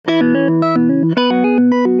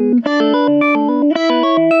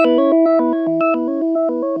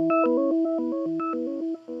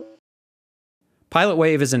Pilot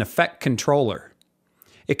Wave is an effect controller.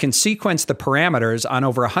 It can sequence the parameters on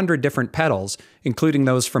over 100 different pedals, including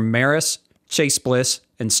those from Meris, Chasebliss,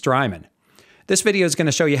 and Strymon. This video is going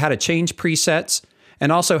to show you how to change presets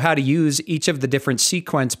and also how to use each of the different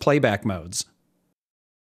sequence playback modes.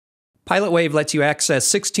 Pilot Wave lets you access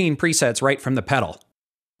 16 presets right from the pedal.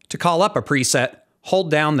 To call up a preset,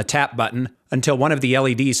 hold down the tap button until one of the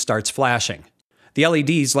LEDs starts flashing. The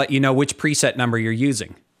LEDs let you know which preset number you're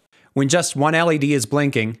using. When just one LED is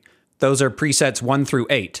blinking, those are presets 1 through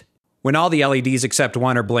 8. When all the LEDs except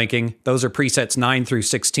one are blinking, those are presets 9 through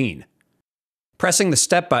 16. Pressing the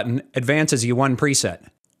step button advances you one preset.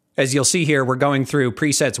 As you'll see here, we're going through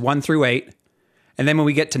presets 1 through 8, and then when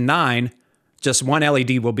we get to 9, just one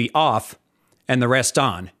LED will be off and the rest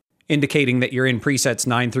on, indicating that you're in presets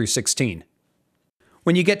 9 through 16.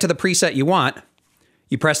 When you get to the preset you want,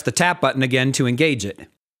 you press the tap button again to engage it.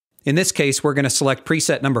 In this case, we're going to select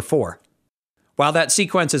preset number 4. While that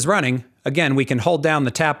sequence is running, again, we can hold down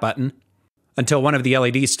the tap button until one of the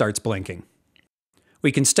LEDs starts blinking.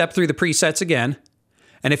 We can step through the presets again,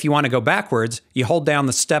 and if you want to go backwards, you hold down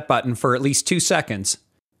the step button for at least 2 seconds,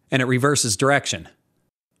 and it reverses direction.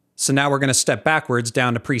 So now we're going to step backwards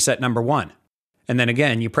down to preset number 1, and then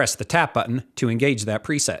again, you press the tap button to engage that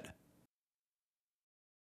preset.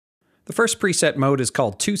 The first preset mode is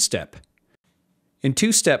called 2-step. In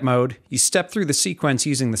 2-step mode, you step through the sequence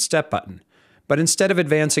using the step button, but instead of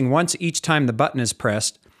advancing once each time the button is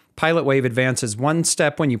pressed, Pilot Wave advances one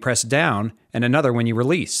step when you press down and another when you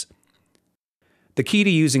release. The key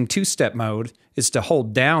to using 2-step mode is to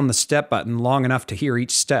hold down the step button long enough to hear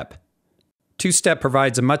each step. 2-step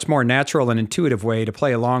provides a much more natural and intuitive way to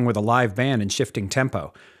play along with a live band in shifting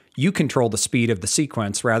tempo. You control the speed of the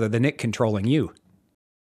sequence rather than it controlling you.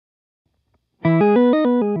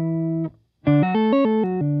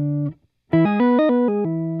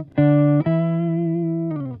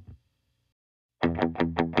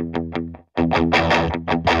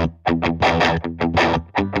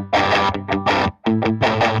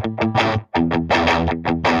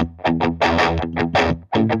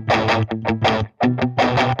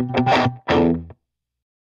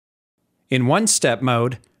 In 1-step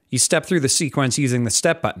mode, you step through the sequence using the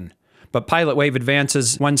step button, but Pilot Wave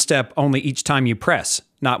advances one step only each time you press,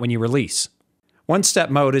 not when you release. 1-step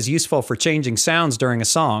mode is useful for changing sounds during a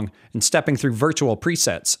song and stepping through virtual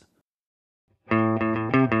presets.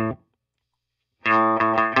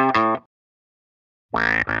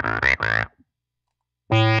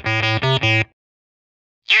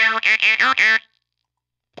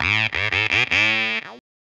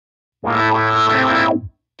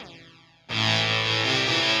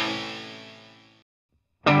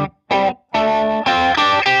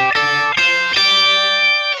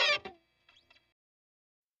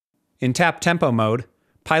 In tap tempo mode,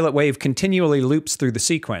 Pilot Wave continually loops through the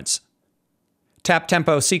sequence. Tap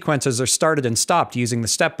tempo sequences are started and stopped using the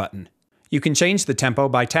step button. You can change the tempo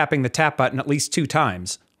by tapping the tap button at least 2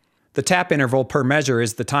 times. The tap interval per measure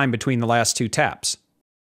is the time between the last 2 taps.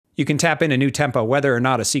 You can tap in a new tempo whether or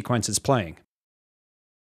not a sequence is playing.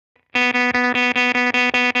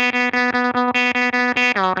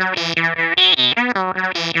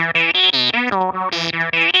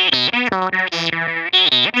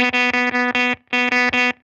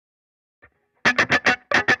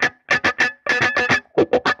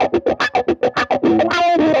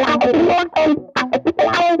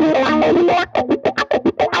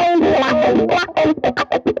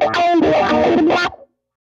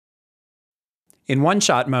 In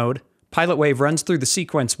one-shot mode, Pilot Wave runs through the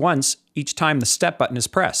sequence once each time the step button is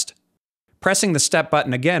pressed. Pressing the step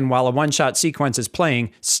button again while a one-shot sequence is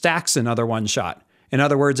playing stacks another one-shot. In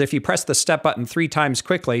other words, if you press the step button 3 times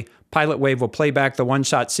quickly, Pilot Wave will play back the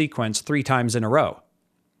one-shot sequence 3 times in a row.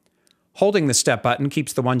 Holding the step button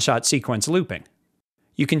keeps the one-shot sequence looping.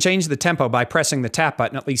 You can change the tempo by pressing the tap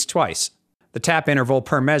button at least twice. The tap interval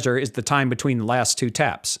per measure is the time between the last 2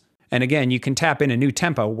 taps. And again, you can tap in a new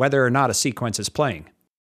tempo whether or not a sequence is playing.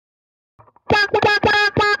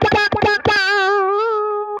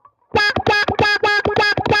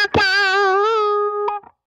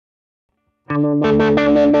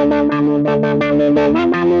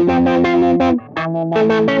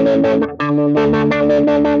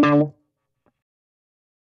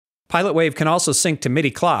 Pilot Wave can also sync to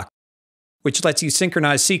MIDI clock, which lets you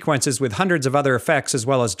synchronize sequences with hundreds of other effects as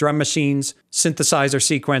well as drum machines, synthesizer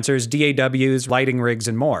sequencers, DAWs, lighting rigs,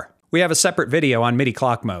 and more. We have a separate video on MIDI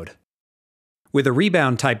clock mode. With a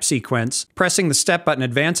rebound type sequence, pressing the step button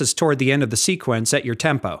advances toward the end of the sequence at your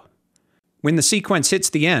tempo. When the sequence hits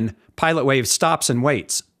the end, pilot wave stops and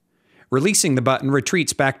waits. Releasing the button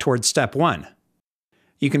retreats back towards step 1.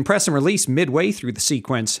 You can press and release midway through the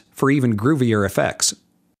sequence for even groovier effects.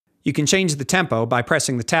 You can change the tempo by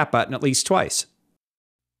pressing the tap button at least twice.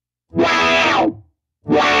 Wow!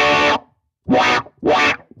 Wow! Wow!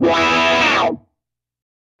 Wow! Wow!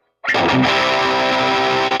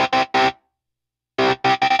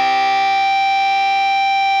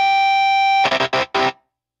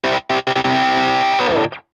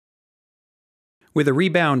 With a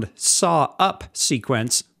rebound saw up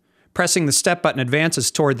sequence, pressing the step button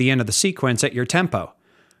advances toward the end of the sequence at your tempo.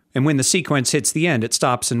 And when the sequence hits the end, it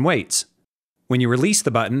stops and waits. When you release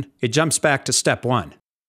the button, it jumps back to step 1.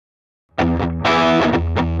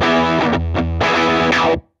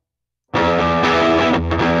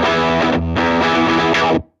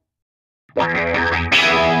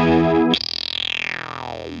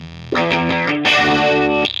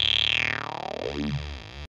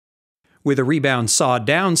 With a rebound saw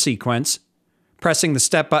down sequence, pressing the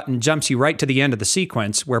step button jumps you right to the end of the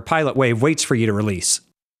sequence where pilot wave waits for you to release.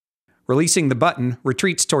 Releasing the button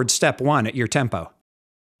retreats towards step 1 at your tempo.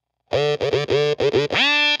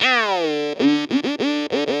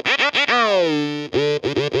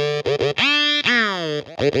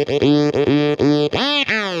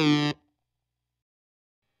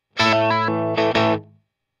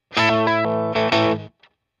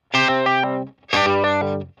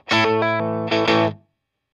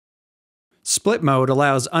 Split mode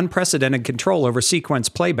allows unprecedented control over sequence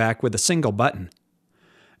playback with a single button.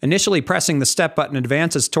 Initially pressing the step button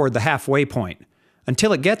advances toward the halfway point.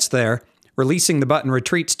 Until it gets there, releasing the button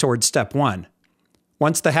retreats towards step 1.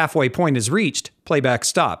 Once the halfway point is reached, playback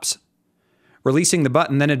stops. Releasing the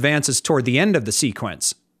button then advances toward the end of the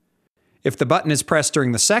sequence. If the button is pressed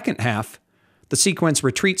during the second half, the sequence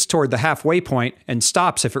retreats toward the halfway point and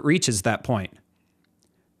stops if it reaches that point.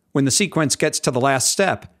 When the sequence gets to the last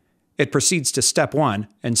step, it proceeds to step 1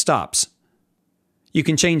 and stops. You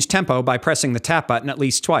can change tempo by pressing the tap button at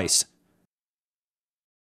least twice.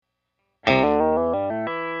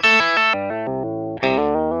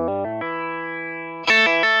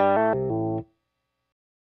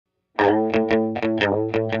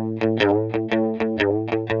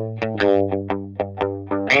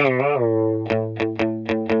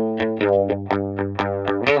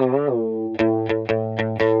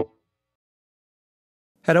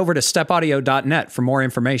 Head over to stepaudio.net for more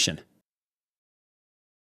information.